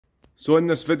So in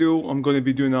this video I'm going to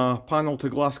be doing a panel to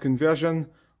glass conversion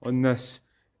on this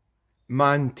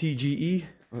MAN TGE,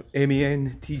 or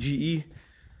MAN TGE.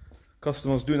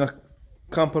 Customer's doing a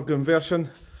camper conversion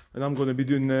and I'm going to be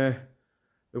doing the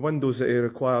windows that he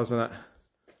requires in it.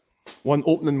 One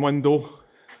opening window,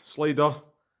 slider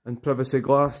and privacy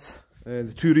glass.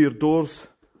 The two rear doors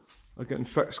are getting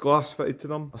fixed glass fitted to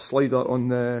them. A slider on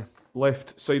the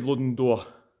left side loading door.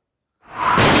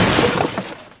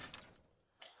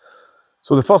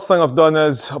 So the first thing I've done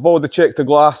is I've already checked the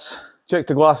glass. Checked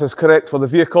the glass is correct for the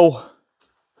vehicle.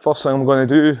 First thing I'm going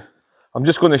to do, I'm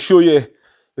just going to show you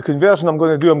the conversion I'm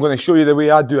going to do. I'm going to show you the way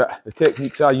I do it, the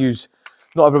techniques I use.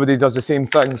 Not everybody does the same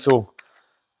thing, so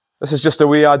this is just the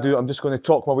way I do it. I'm just going to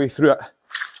talk my way through it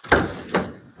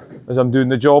as I'm doing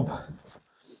the job.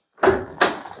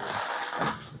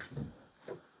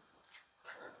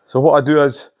 So what I do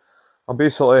is, I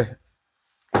basically,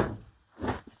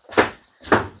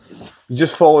 you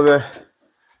just follow the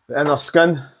inner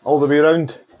skin all the way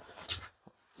around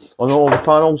on all the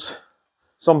panels.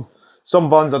 Some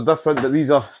vans are different, but these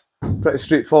are pretty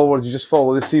straightforward. You just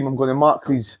follow the seam. I'm going to mark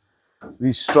these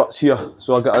struts here,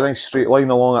 so I get a nice straight line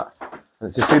along it. And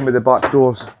it's the same with the back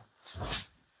doors.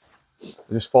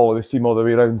 I just follow the seam all the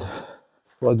way around.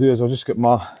 What I do is I'll just get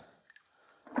my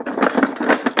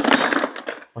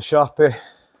Sharpie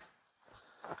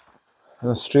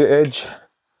and a straight edge.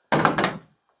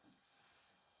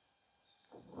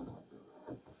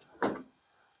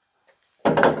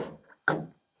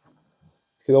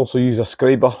 You could also use a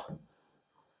scriber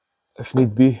if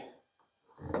need be.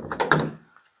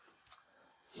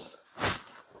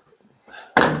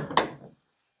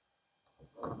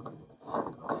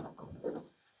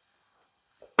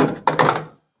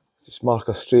 Just mark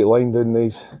a straight line down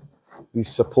these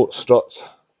support struts.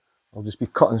 I'll just be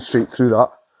cutting straight through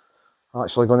that. I'm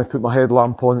actually going to put my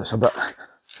headlamp on. It's a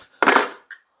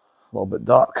little bit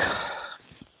dark.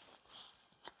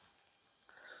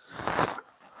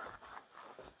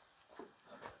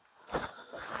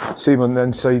 Same on the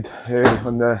inside,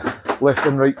 on the left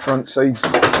and right front sides.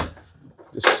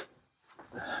 Just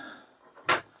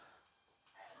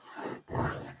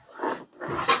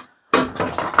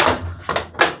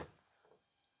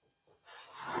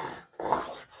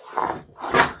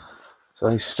so a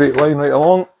nice straight line right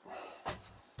along.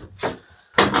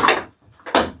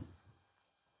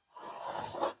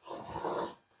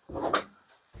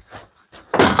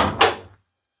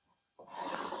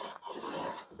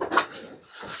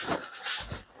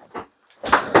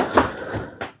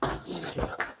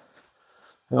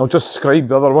 And I'll just scribe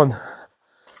the other one,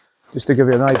 just to give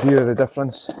you an idea of the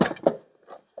difference.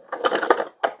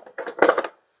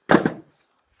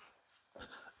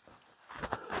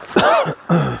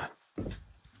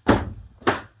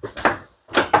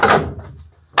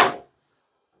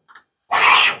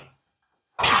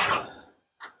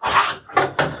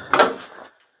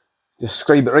 Just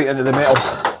scribe it right into the metal.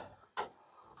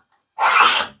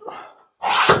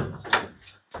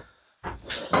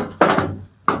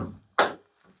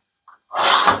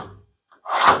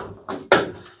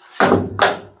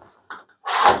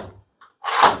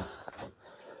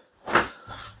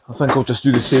 I think I'll just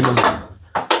do the same on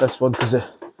this one because the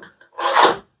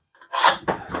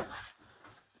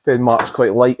pen mark's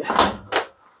quite light.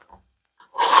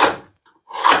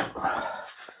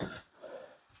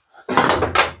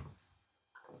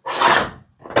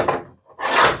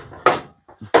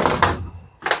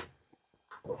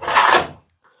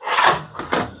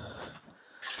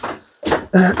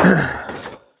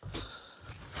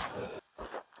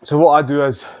 So what I do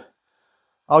is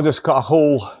I'll just cut a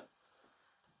hole.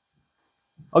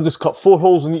 I'll just cut 4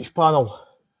 holes in each panel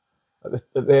at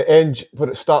the edge where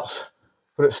it starts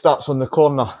on the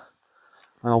corner,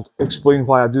 and I'll explain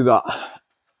why I do that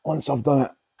once I've done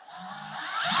it.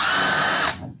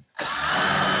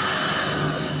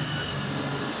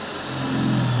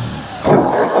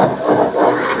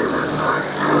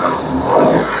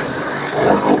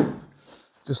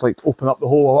 Just like to open up the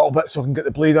hole a little bit so I can get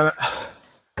the blade in it.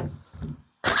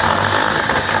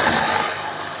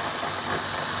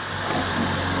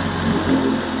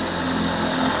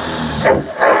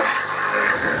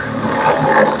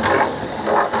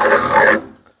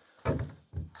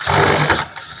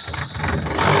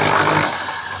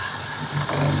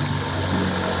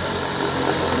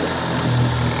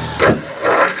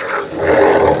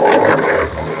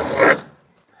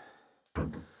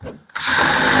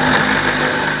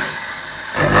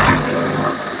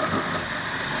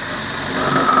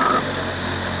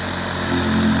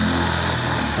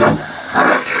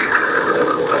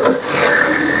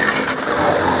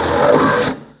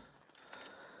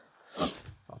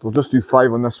 We'll just do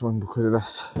 5 on this one because of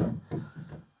this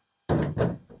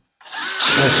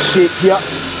shape here.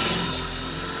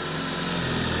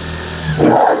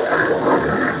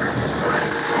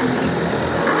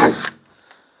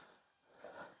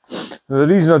 Now the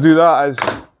reason I do that is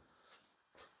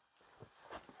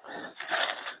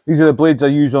these are the blades I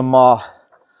use on my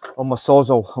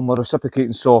sawzall, on my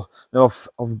reciprocating saw. Now I've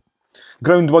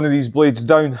ground one of these blades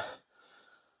down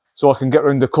so I can get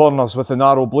round the corners with a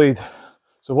narrow blade.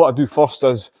 So what I do first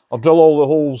is I'll drill all the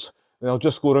holes and I'll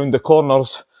just go around the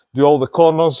corners, do all the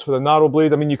corners with a narrow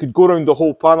blade. I mean, you could go around the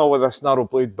whole panel with this narrow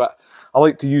blade, but I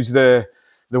like to use the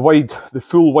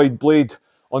full wide blade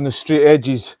on the straight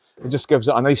edges. It just gives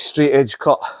it a nice straight edge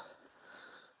cut.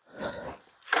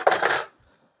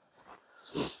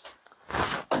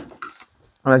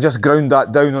 And I just ground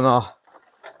that down on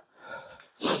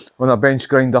a bench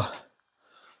grinder.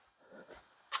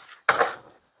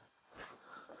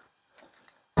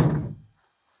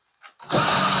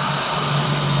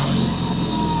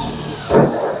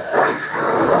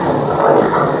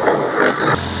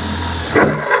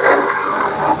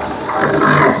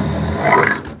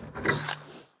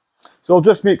 So I'll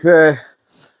just make the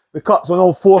cuts on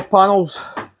all 4 panels,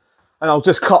 and I'll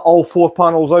just cut all 4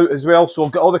 panels out as well. So I'll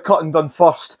get all the cutting done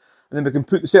first, and then we can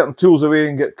put the certain tools away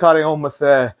and carry on with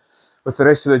the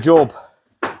rest of the job.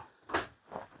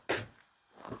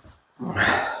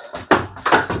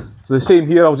 So the same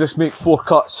here, I'll just make 4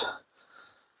 cuts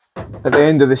at the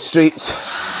end of the straights.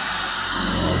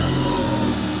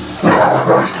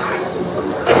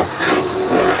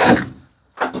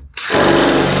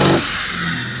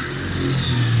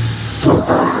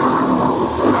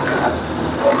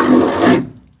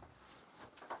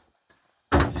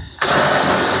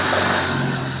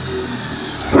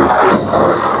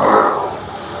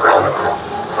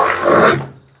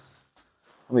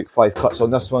 I'll make 5 cuts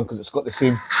on this one because it's got the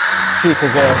same shape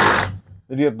as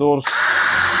the rear doors.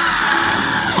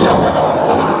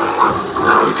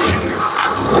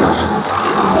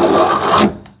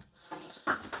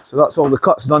 So that's all the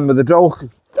cuts done with the drill.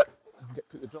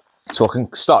 So I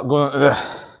can start going into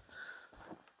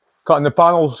cutting the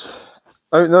panels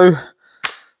out now.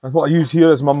 And what I use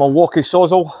here is my Milwaukee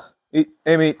Sawzall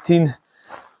M18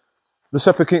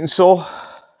 reciprocating saw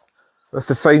with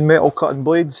the fine metal cutting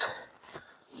blades.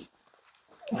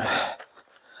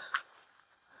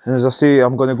 And as I say,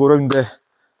 I'm going to go around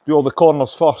do all the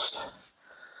corners first.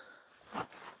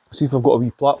 See if I've got a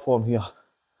wee platform here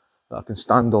that I can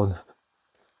stand on.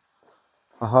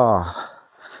 Aha!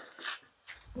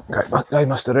 Okay, that guy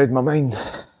must have read my mind.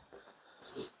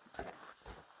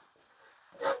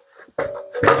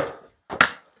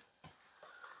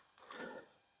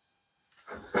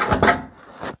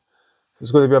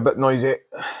 It's going to be a bit noisy.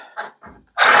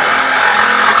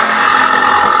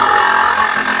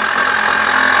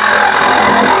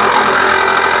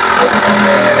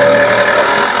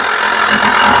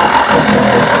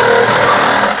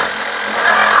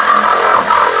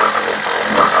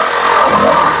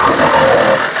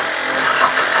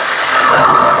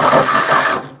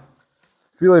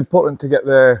 It's really important to get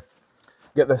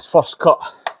this first cut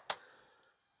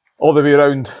all the way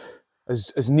around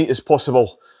as neat as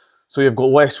possible, so you've got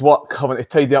less work having to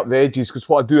tidy up the edges. Because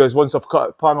what I do is once I've cut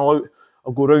the panel out,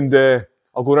 I'll go around the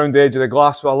edge of the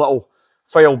glass with a little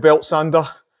file belt sander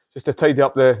just to tidy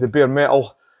up the bare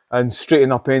metal and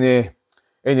straighten up any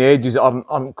edges that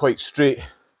aren't quite straight.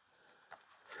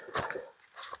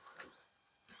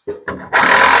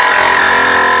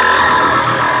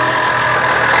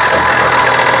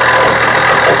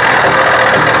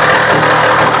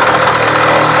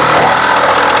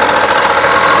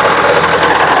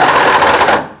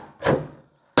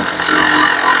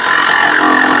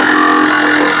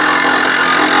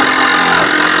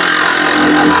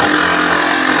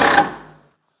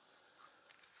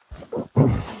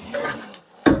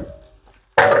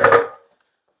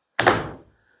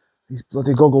 These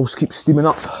bloody goggles keep steaming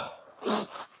up. So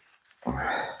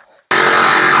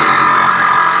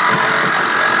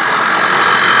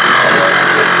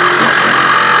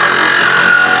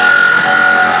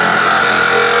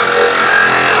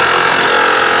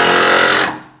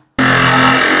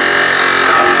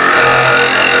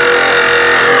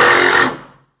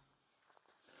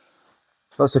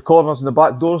that's the corners and the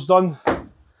back doors done.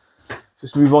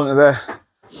 Just move on to the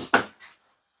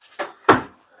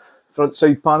front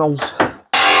side panels.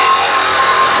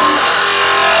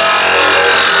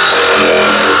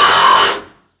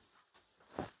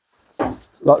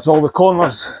 That's all the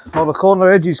corners, all the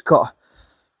corner edges cut.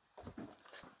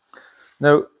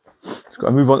 Now, just got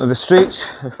to move on to the straights,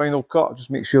 the final cut.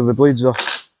 Just make sure the blades are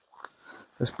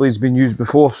This blade's been used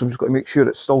before, so I'm just got to make sure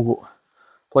it's still got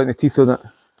plenty of teeth in it.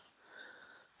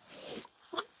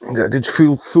 Get a good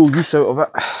full use out of it.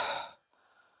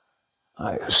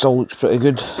 It still looks pretty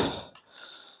good.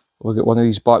 We'll get one of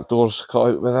these back doors cut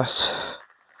out with this.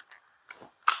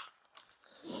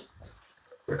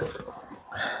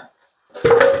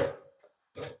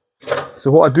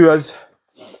 So what I do is,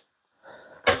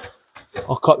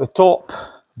 I'll cut the top,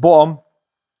 bottom.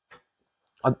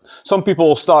 Some people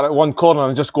will start at one corner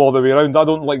and just go all the way around. I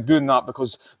don't like doing that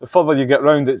because the further you get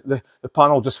round it, the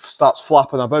panel just starts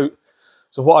flapping about.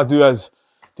 So what I do is,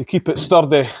 to keep it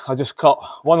sturdy, I just cut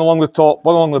one along the top,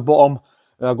 one along the bottom,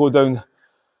 and I go down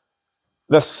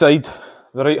this side,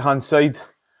 the right hand side,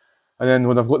 and then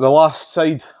when I've got the last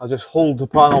side, I just hold the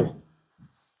panel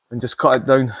and just cut it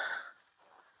down.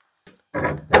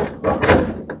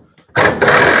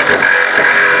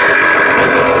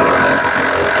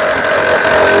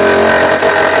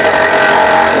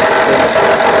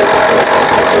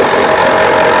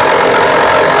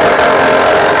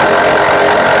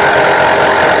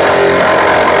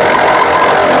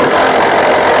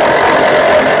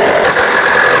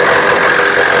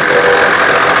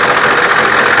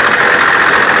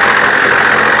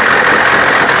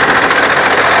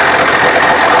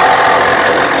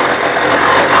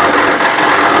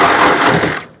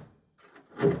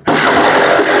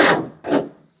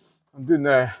 I'm doing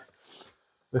the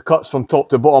cuts from top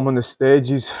to bottom on the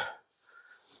edges.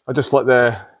 I just let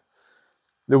the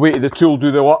weight of the tool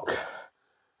do the work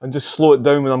and just slow it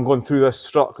down when I'm going through this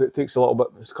strut. It takes a little bit.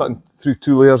 It's cutting through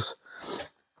 2 layers.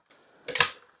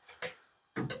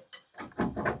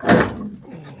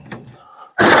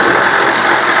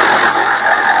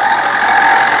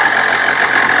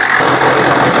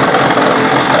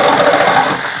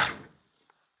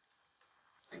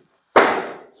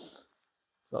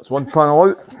 That's one panel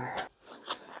out.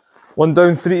 One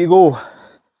down, 3 to go.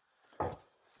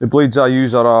 The blades I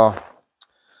use are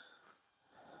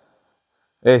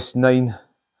a S9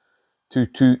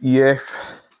 22EF,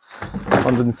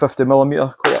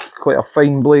 150mm, quite a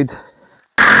fine blade.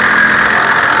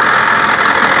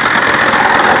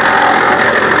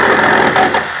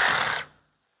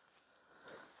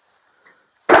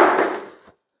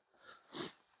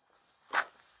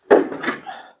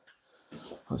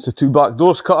 That's the 2 back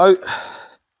doors cut out.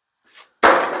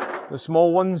 The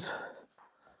small ones,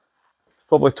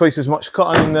 probably twice as much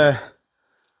cutting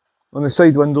on the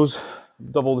side windows,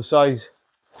 double the size.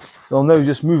 So I'll now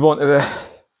just move on to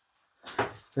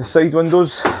the side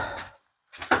windows,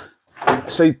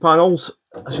 side panels,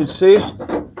 I should say.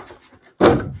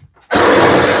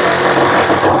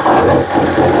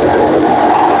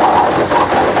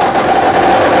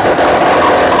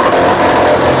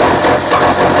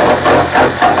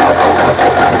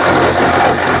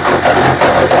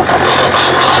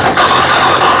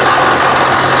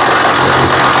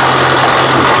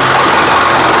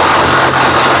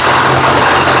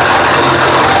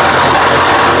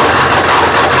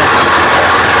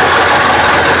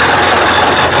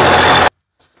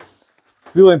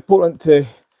 Really important to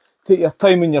take your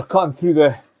time when you're cutting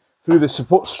through the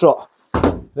support strut,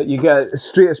 that you get it as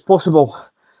straight as possible.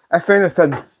 If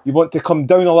anything, you want to come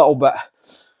down a little bit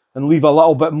and leave a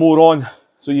little bit more on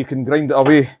so you can grind it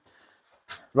away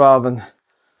rather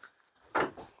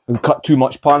than cut too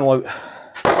much panel out.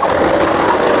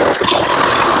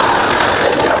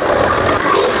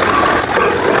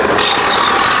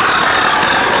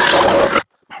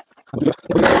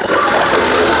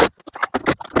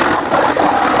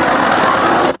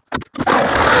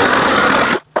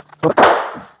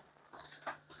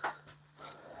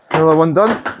 Another one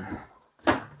done.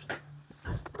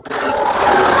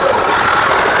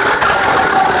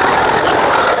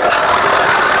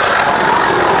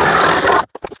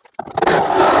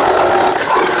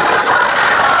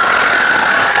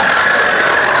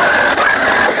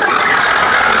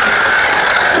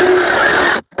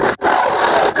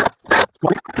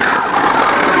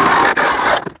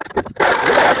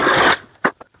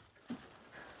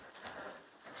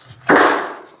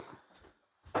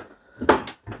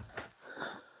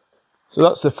 So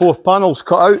that's the 4 panels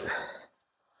cut out.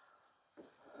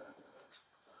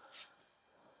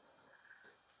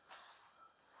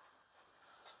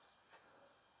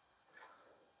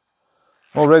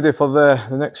 All ready for the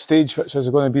next stage, which is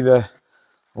going to be we're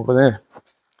going to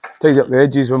tidy up the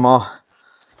edges with my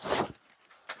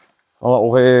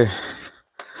little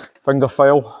finger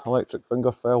file, electric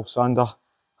finger file sander.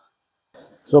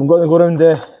 So I'm going to go around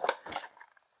the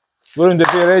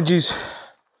bare edges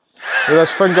with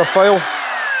this finger file,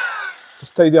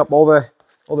 just tidy up all the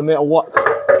metal work,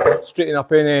 straighten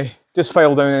up just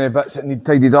file down any bits that need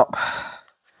tidied up.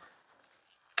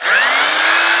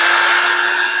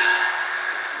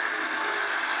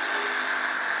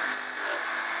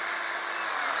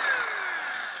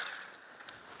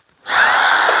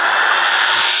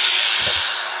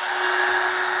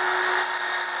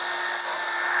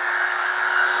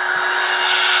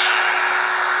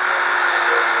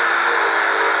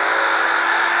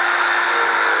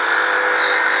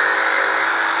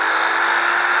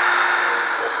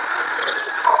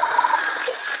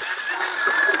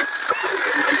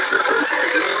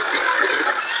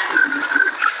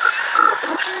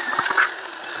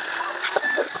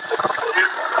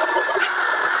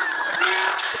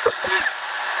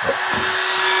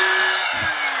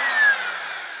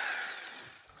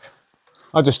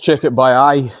 I just check it by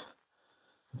eye.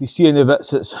 If you see any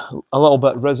bits that's a little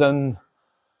bit risen,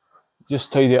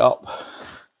 just tidy it up.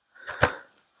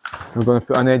 We're going to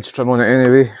put an edge trim on it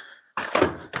anyway.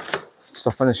 It's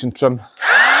a finishing trim.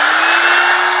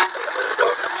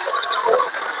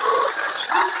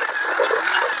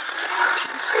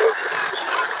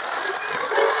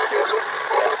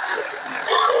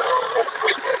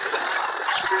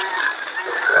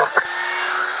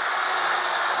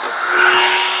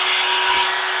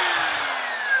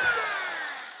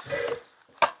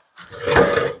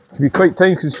 It can be quite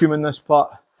time consuming, this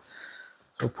part.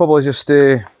 I'll probably just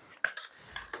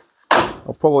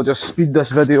speed this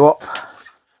video up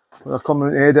when I come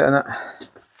around to editing it.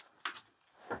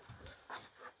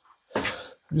 I'm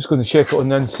just going to check it on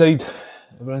the inside.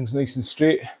 Everything's nice and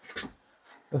straight.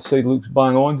 This side looks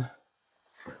bang on.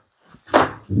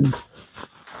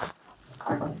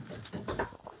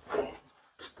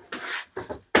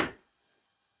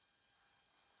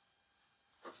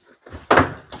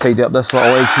 Tidy up this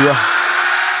little edge here.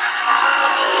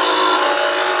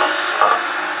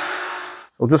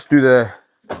 I'll just do the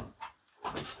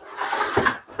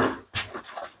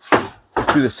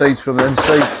sides from the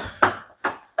inside.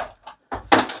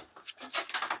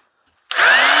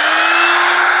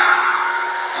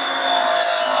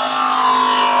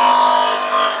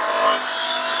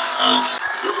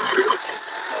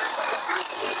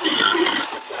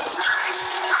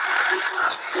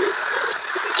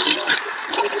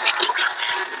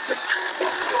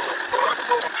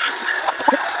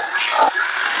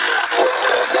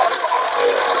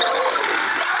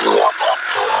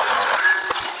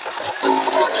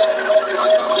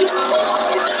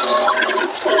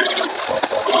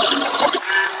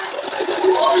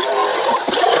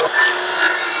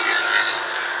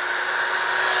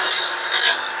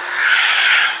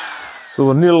 So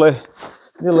we're nearly at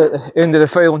the end of the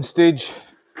filing stage.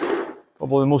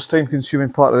 Probably the most time consuming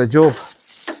part of the job.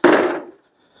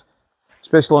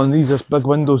 Especially on these big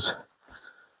windows.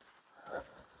 A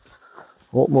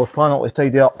lot more panel to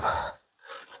tidy up.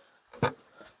 So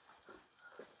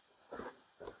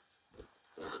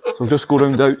I'll just go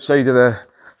round the outside of the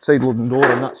side loading door,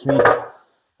 and that's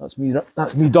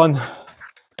me done.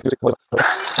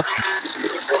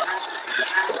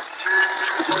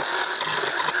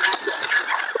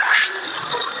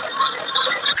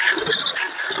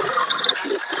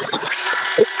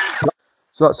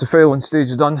 So that's the filing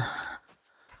stage done.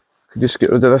 Could just get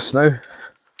rid of this now.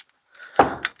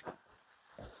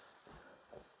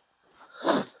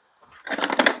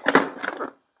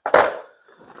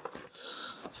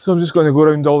 So I'm just going to go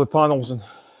around all the panels and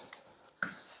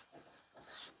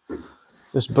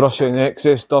just brush any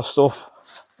excess dust off.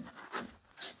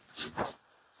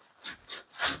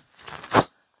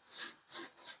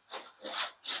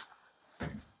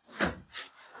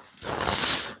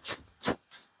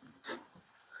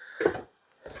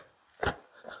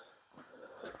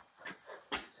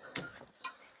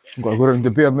 I've got to go around the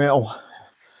bare metal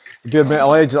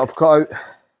edge that I've cut out.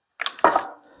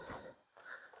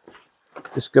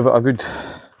 Just give it a good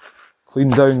clean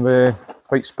down with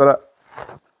white spirit.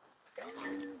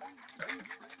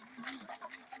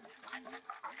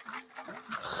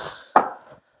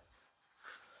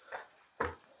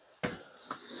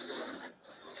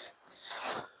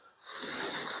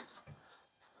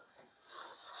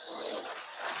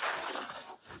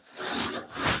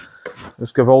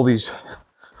 Just give all these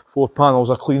 4 panels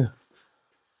a clean,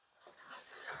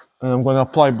 and I'm going to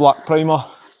apply black primer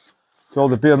to all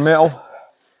the bare metal.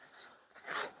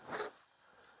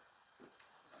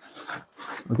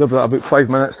 I'll give that about 5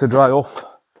 minutes to dry off,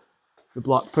 the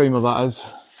black primer that is.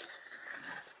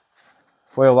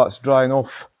 While that's drying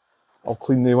off, I'll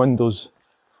clean the windows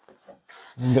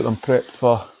and get them prepped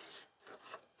for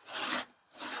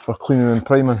cleaning and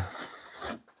priming.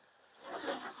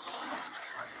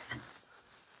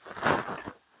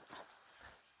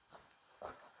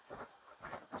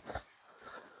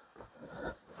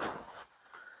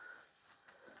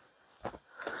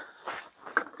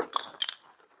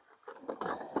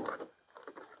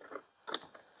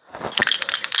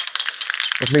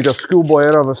 I've made a schoolboy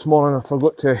error this morning. I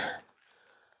forgot to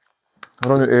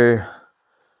run out of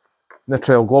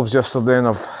nitrile gloves yesterday, and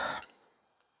I've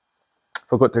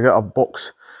forgot to get a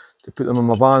box to put them in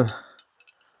my van.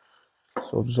 So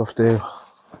I'll just have to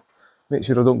make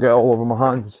sure I don't get it all over my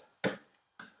hands. So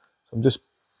I'm just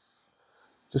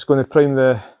going to prime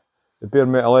the bare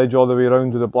metal edge all the way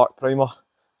around with the black primer,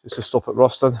 just to stop it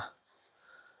rusting.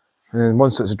 And then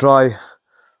once it's dry,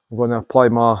 I'm going to apply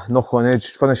my knock-on edge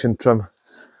finishing trim.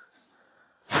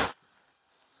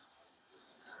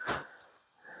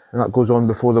 And that goes on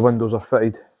before the windows are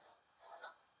fitted.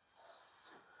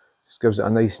 gives it a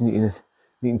nice neat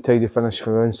and tidy finish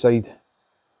from the inside.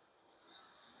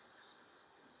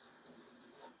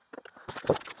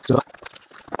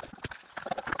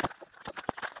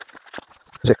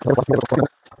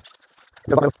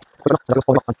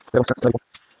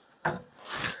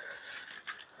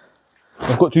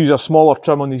 I've got to use a smaller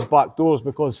trim on these back doors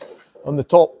because on the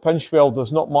top pinch weld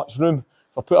there's not much room.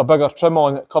 If I put a bigger trim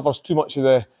on, it covers too much of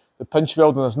the pinch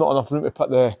weld and there's not enough room to put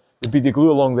the beady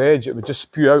glue along the edge. It would just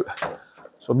spew out.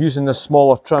 So I'm using this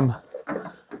smaller trim.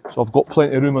 So I've got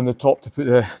plenty of room on the top to put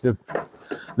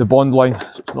the bond line,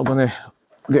 so it's not going to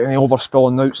get any overspill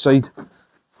on the outside.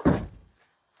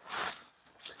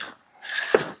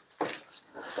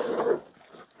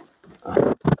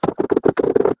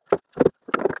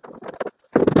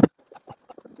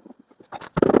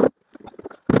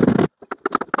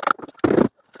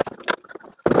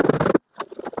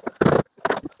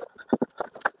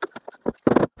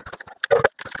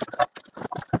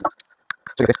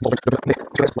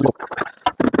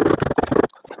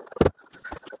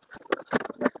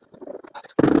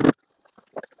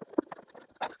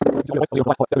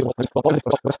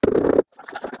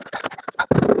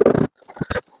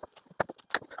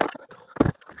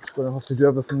 Going to have to do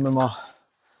everything with my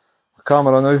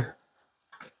camera now.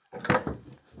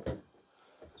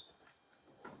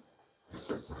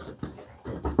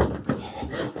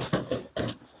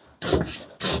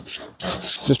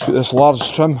 Just put this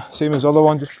large trim, same as the other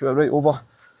one, just put it right over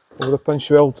the pinch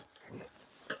weld.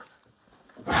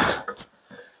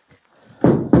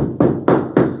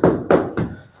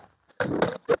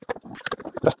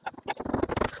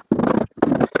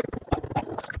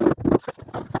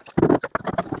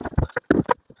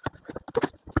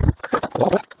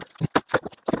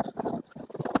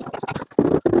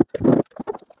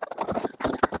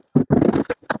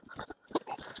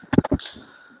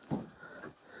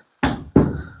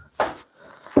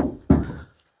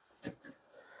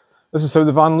 This is how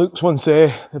the van looks once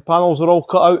the panels are all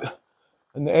cut out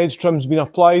and the edge trim's been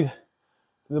applied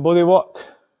to the bodywork.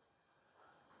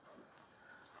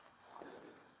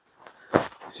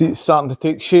 See, it's starting to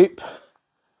take shape.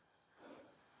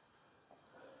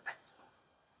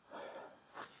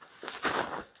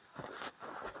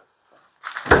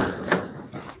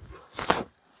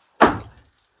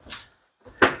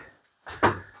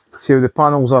 See how the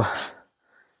panels are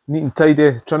neat and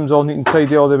tidy, trim's all neat and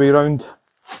tidy all the way around.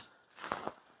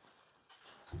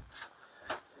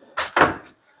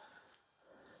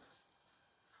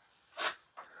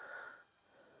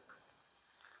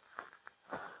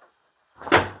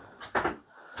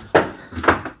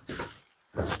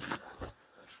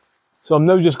 So I'm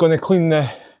now just going to clean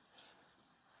the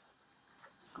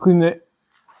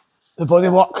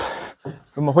bodywork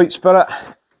from my white spirit.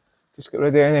 Just get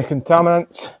rid of any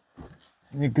contaminants,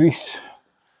 any grease,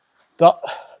 dirt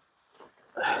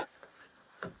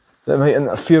that might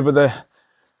interfere with the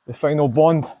final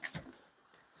bond.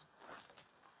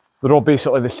 They're all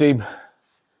basically the same.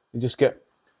 You just get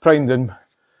primed,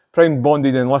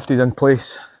 bonded and lifted in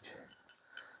place.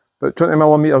 About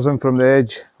 20mm in from the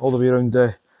edge, all the way around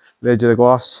the edge of the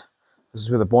glass. This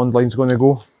is where the bond line's going to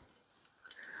go.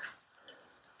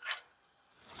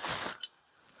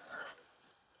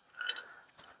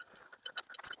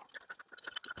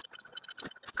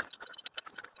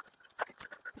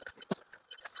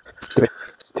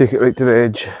 Take it right to the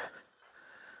edge.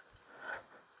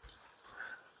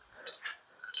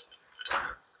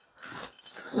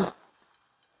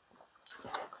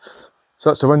 So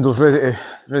that's the windows ready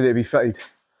to be fitted.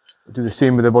 We'll do the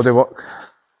same with the bodywork.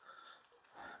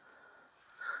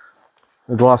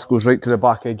 The glass goes right to the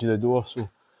back edge of the door, so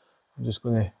I'm just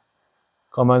going to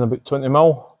come in about 20mm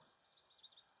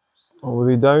all the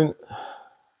way down.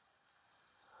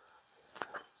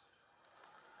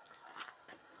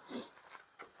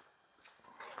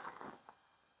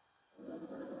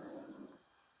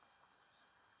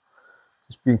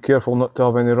 Just being careful not to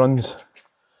have any runs.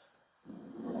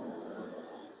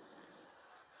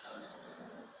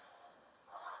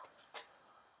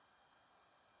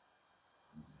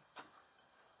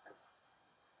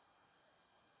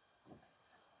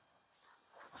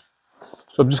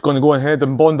 So I'm just going to go ahead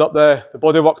and bond up the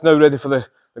bodywork now, ready for the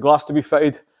glass to be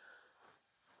fitted.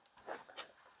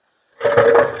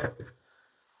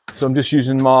 So I'm just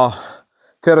using my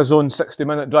Terrazone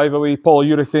 60-minute drive-away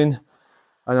polyurethane,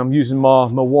 and I'm using my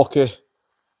Milwaukee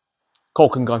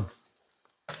caulking gun.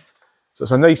 So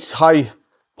it's a nice high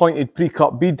pointed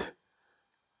pre-cut bead,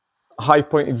 a high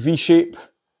pointed V shape.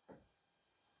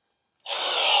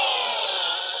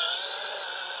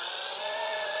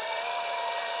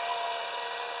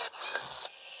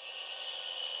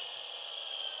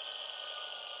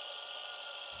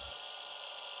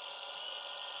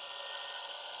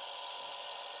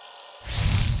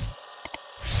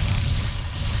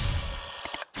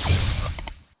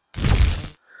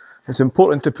 It's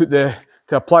important to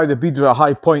apply the bead with a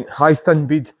high point, high thin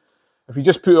bead. If you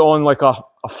just put it on like a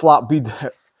flat bead,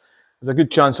 there's a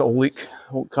good chance it'll leak,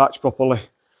 it won't catch properly.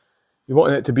 You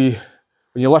want it to be,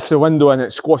 when you lift the window and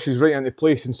it squashes right into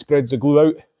place and spreads the glue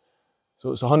out.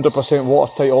 So it's 100%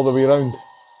 watertight all the way around.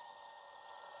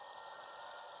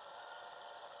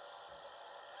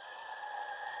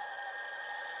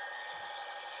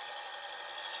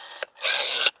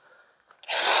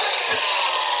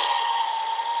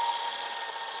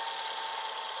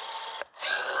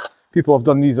 People have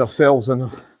done these themselves and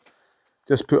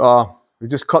just they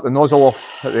just cut the nozzle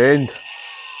off at the end,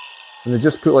 and they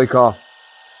just put like a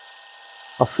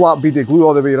flat bead of glue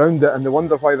all the way around it, and they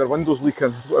wonder why their window's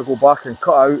leaking. They've got to go back and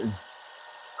cut out and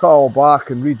cut it all back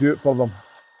and redo it for them.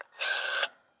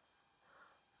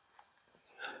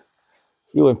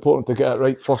 It's really important to get it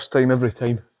right first time, every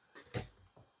time.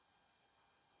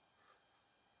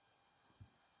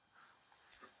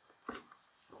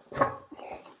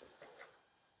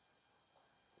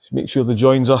 Just make sure the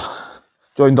joins are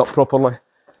joined up properly.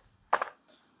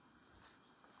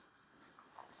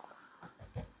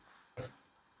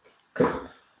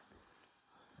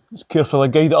 Just carefully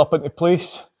guide it up into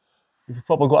place. You've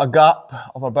probably got a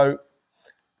gap of about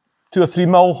 2 or 3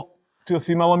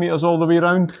 millimeters all the way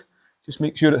around. Just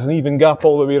make sure it's an even gap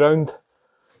all the way around.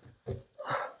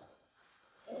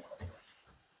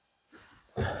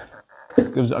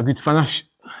 Gives it a good finish.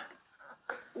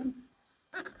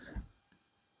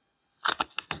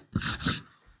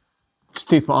 Just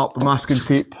tape it up with masking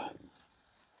tape.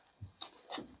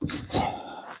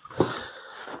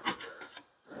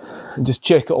 And just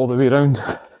check it all the way around.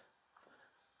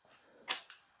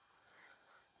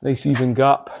 Nice even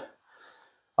gap.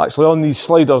 Actually, on these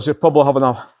sliders, you're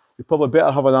probably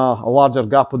better having a larger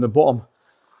gap on the bottom.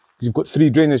 You've got 3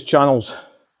 drainage channels.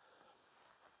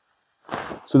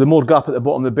 So the more gap at the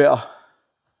bottom, the better.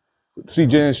 3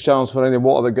 drainage channels for any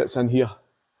water that gets in here.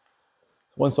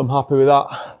 Once I'm happy with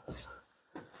that,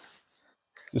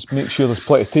 just make sure there's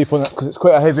plenty of tape on it, because it's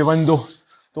quite a heavy window.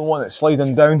 Don't want it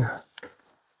sliding down.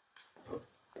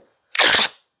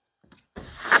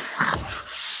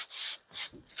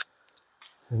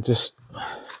 And just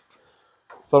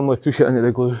firmly push it into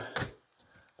the glue.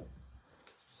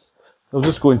 I'll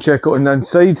just go and check it on the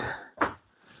inside.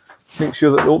 Make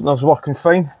sure that the opener's working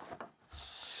fine.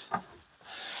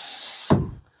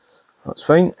 That's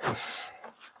fine.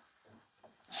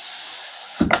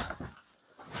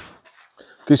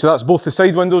 Okay, so that's both the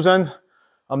side windows in.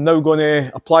 I'm now going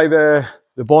to apply the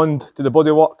bond to the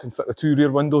bodywork and fit the 2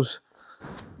 rear windows.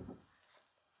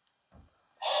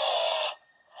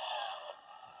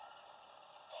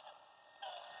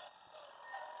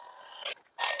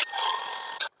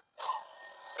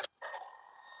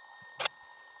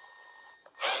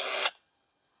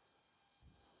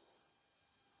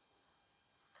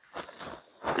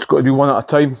 Just got to do one at a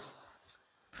time.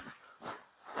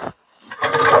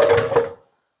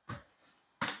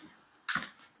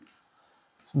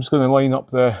 I'm just going to line up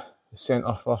the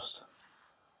centre first.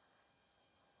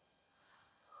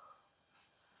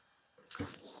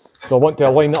 So I want to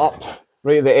line it up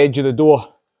right at the edge of the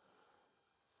door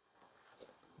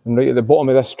and right at the bottom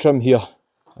of this trim here,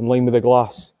 in line with the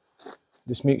glass.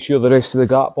 Just make sure the rest of the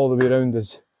gap all the way around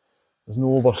there's no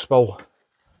overspill.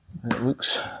 And it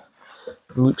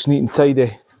looks neat and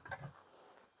tidy.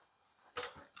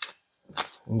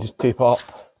 And just tape it up.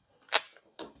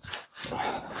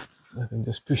 I can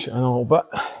just push it in a little bit.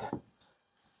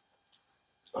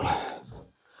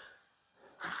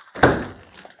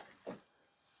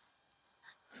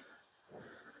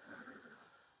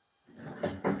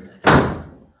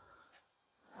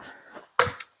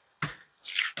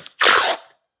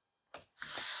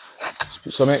 Just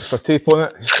put some extra tape on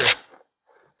it just to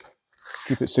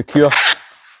keep it secure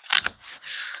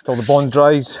until the bond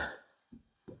dries.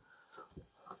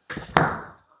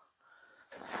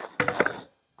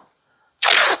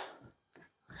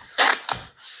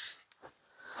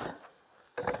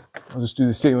 I'll just do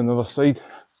the same on the other side.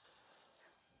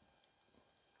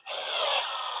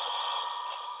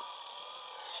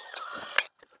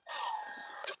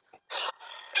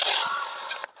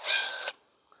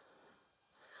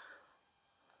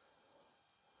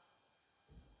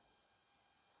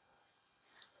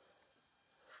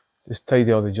 Just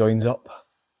tidy all the joins up.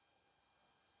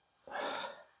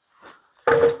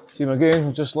 Same again,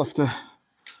 we'll just lift the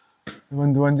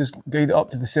window in, just guide it up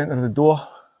to the centre of the door.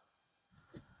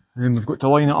 And then we've got to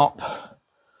line it up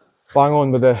bang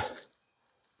on with the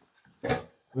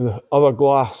other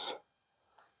glass,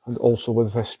 and also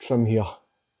with this trim here.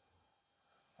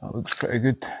 That looks pretty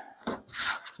good.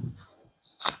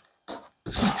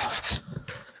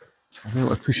 I don't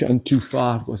want to push it in too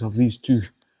far because I have these two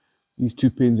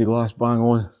panes of glass bang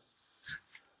on.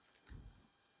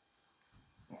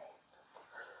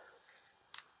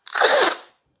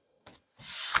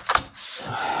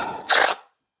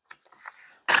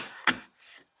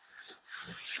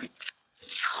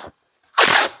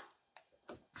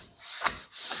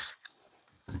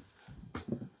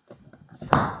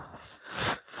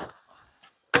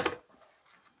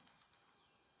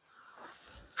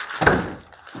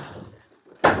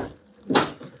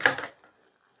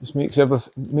 Just make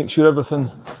sure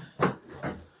everything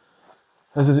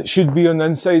is as it should be on the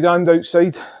inside and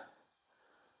outside.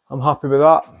 I'm happy with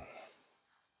that.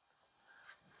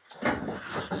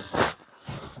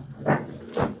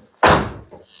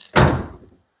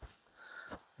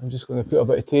 I'm just going to put a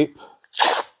bit of tape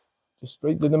just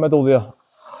right down the middle there.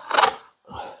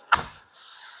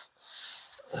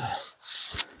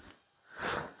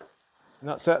 And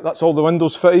that's it, that's all the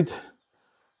windows fitted.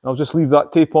 I'll just leave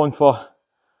that tape on for,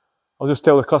 I'll just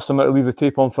tell the customer to leave the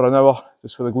tape on for an hour,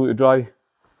 just for the glue to dry.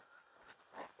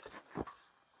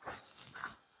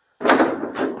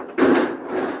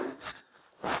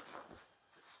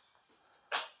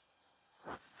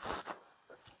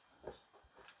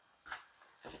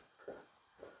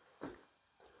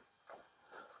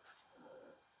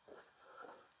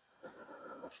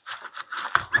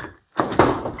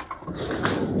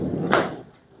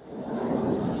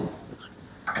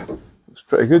 Looks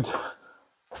pretty good.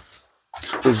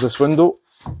 Close this window.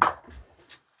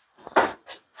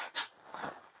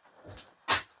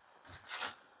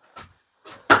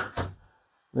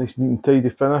 Nice, neat and tidy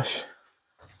finish.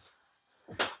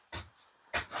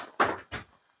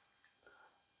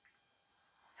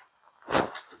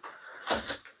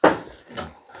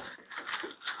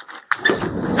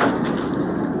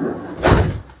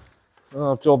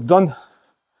 Another job done.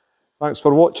 Thanks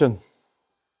for watching.